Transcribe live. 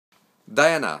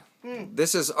Diana,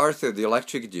 this is Arthur, the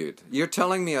electric dude. You're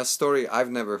telling me a story I've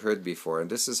never heard before, and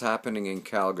this is happening in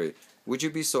Calgary. Would you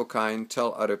be so kind,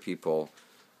 tell other people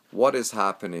what is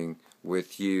happening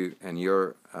with you and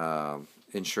your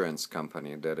insurance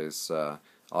company that is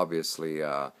obviously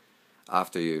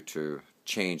after you to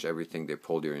change everything they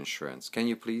pulled your insurance. Can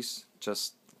you please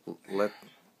just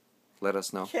let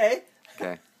us know? Okay.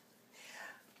 Okay.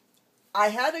 I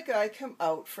had a guy come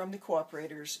out from the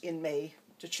Cooperators in May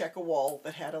to check a wall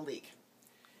that had a leak.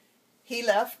 He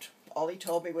left. All he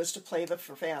told me was to play the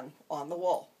fan on the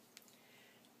wall.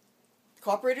 The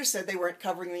Cooperators said they weren't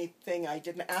covering anything. I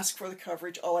didn't ask for the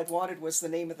coverage. All I wanted was the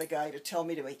name of the guy to tell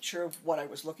me to make sure of what I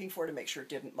was looking for, to make sure it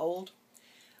didn't mold.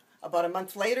 About a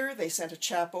month later, they sent a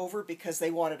chap over because they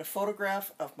wanted a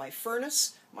photograph of my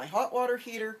furnace, my hot water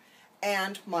heater,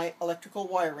 and my electrical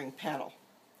wiring panel.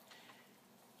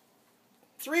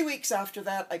 3 weeks after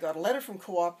that, I got a letter from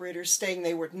Cooperators saying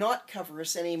they would not cover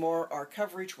us anymore. Our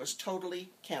coverage was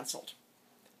totally cancelled.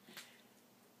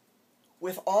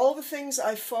 With all the things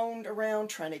I phoned around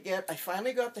trying to get, I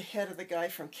finally got the head of the guy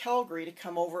from Calgary to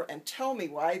come over and tell me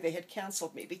why they had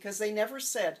cancelled me, because they never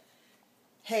said,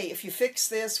 hey, if you fix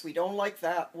this, we don't like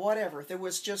that, whatever. There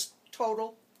was just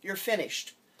total, you're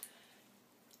finished.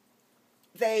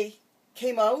 They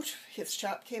came out, his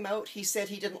chap came out, he said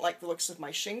he didn't like the looks of my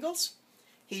shingles.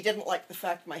 He didn't like the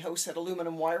fact my house had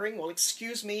aluminum wiring. Well,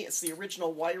 excuse me, it's the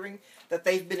original wiring that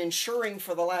they've been insuring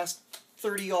for the last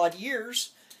 30-odd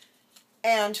years.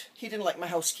 And he didn't like my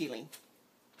house keying.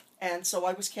 And so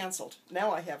I was cancelled.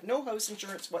 Now I have no house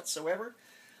insurance whatsoever.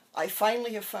 I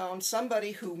finally have found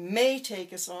somebody who may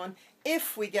take us on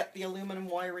if we get the aluminum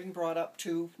wiring brought up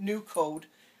to new code,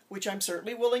 which I'm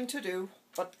certainly willing to do,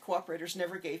 but the Cooperators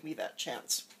never gave me that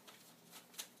chance.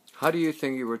 How do you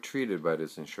think you were treated by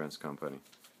this insurance company?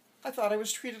 I thought I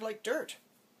was treated like dirt.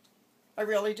 I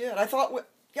really did. I thought,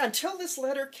 until this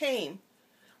letter came,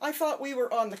 I thought we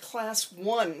were on the Class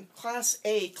 1, Class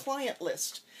A client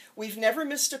list. We've never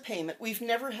missed a payment. We've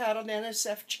never had an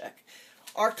NSF check.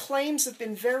 Our claims have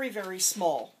been very, very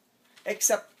small,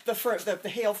 except the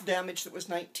hail damage that was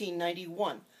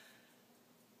 1991.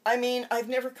 I mean, I've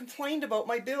never complained about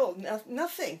my bill,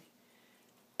 nothing.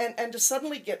 And to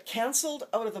suddenly get cancelled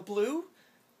out of the blue,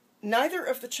 neither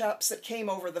of the chaps that came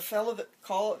over, the fellow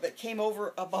that came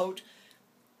over about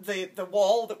the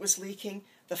wall that was leaking,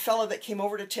 the fellow that came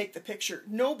over to take the picture,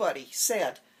 nobody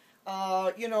said,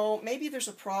 you know, maybe there's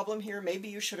a problem here, maybe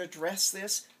you should address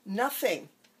this. Nothing.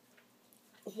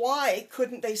 Why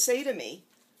couldn't they say to me,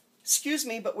 excuse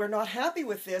me, but we're not happy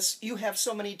with this, you have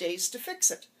so many days to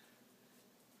fix it?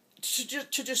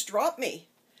 To just drop me.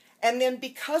 And then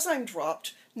because I'm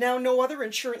dropped, now no other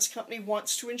insurance company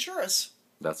wants to insure us.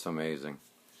 That's amazing.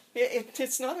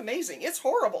 It's not amazing. It's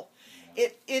horrible.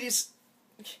 It is.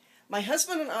 My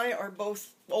husband and I are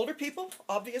both older people,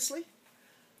 obviously.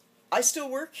 I still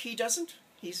work. He doesn't.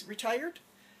 He's retired.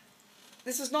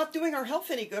 This is not doing our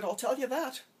health any good, I'll tell you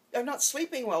that. I'm not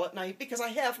sleeping well at night because I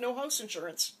have no house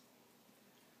insurance.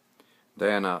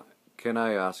 Diana, can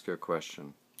I ask you a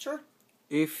question? Sure.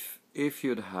 If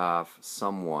you'd have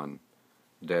someone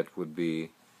that would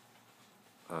be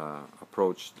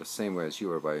approached the same way as you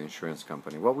were by an insurance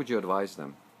company, what would you advise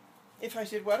them? If I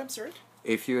did what? I'm sorry?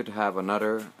 If you'd have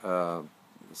another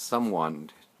someone,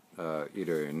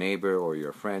 either a neighbor or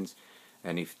your friends,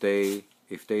 and if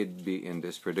they'd be in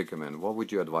this predicament, what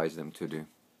would you advise them to do?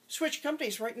 Switch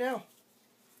companies right now.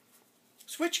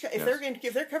 Switch if Yes.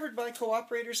 if they're covered by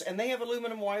Cooperators and they have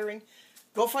aluminum wiring,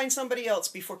 go find somebody else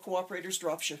before Cooperators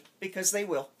drops you, because they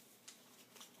will.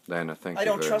 Diana, thank you I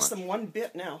very much. don't trust them one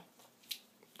bit now.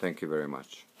 Thank you very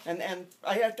much. And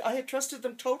I had trusted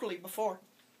them totally before.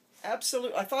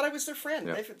 Absolutely. I thought I was their friend.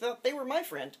 Yeah. They thought they were my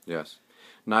friend. Yes.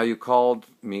 Now you called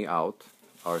me out,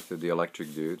 Arthur, the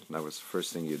electric dude. That was the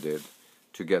first thing you did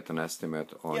to get an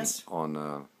estimate on Yes.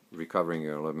 recovering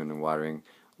your aluminum wiring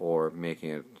or making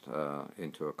it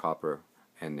into a copper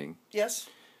ending, Yes.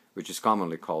 which is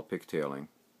commonly called pigtailing.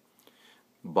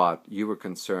 But you were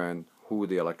concerned who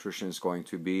the electrician is going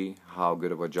to be, how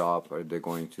good of a job are they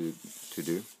going to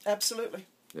do. Absolutely.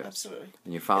 Yes. Absolutely.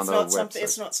 And you found It's out not a website.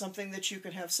 it's not something that you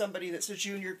can have somebody that's a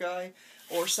junior guy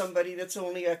or somebody that's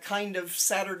only a kind of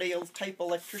Saturday type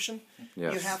electrician.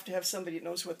 Yes. You have to have somebody that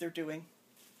knows what they're doing.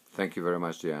 Thank you very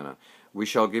much, Diana. We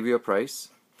shall give you a price.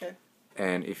 Okay.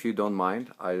 And if you don't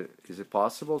mind, is it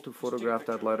possible to photograph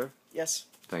that letter? Yes.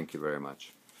 Thank you very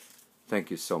much.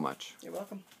 Thank you so much. You're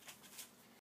welcome.